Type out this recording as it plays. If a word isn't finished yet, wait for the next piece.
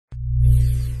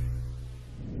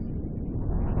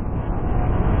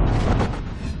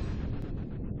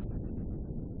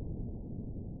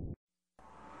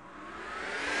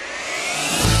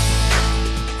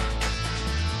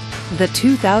the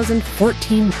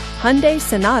 2014 Hyundai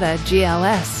Sonata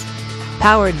GLS.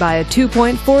 Powered by a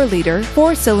 2.4-liter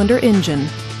four-cylinder engine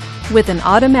with an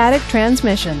automatic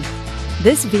transmission.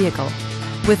 This vehicle,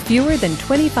 with fewer than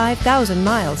 25,000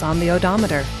 miles on the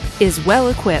odometer, is well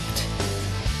equipped.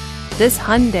 This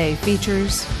Hyundai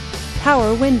features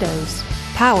power windows,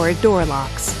 power door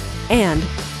locks, and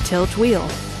tilt wheel.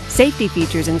 Safety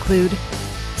features include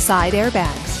side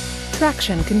airbags,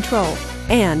 traction control,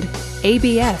 and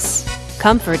ABS.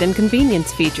 Comfort and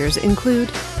convenience features include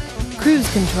cruise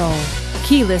control,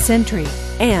 keyless entry,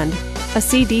 and a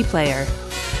CD player.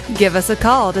 Give us a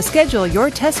call to schedule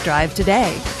your test drive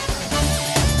today.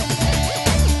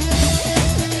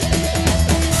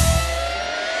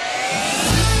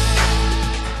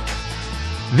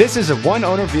 This is a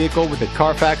one-owner vehicle with a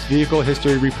Carfax Vehicle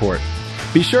History Report.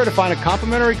 Be sure to find a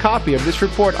complimentary copy of this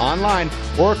report online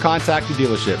or contact the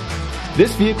dealership.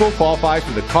 This vehicle qualifies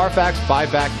for the Carfax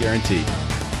Buyback Guarantee.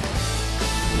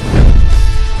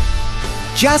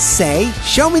 Just say,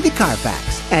 "Show me the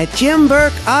Carfax" at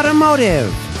Burke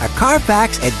Automotive, a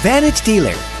Carfax Advantage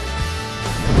dealer.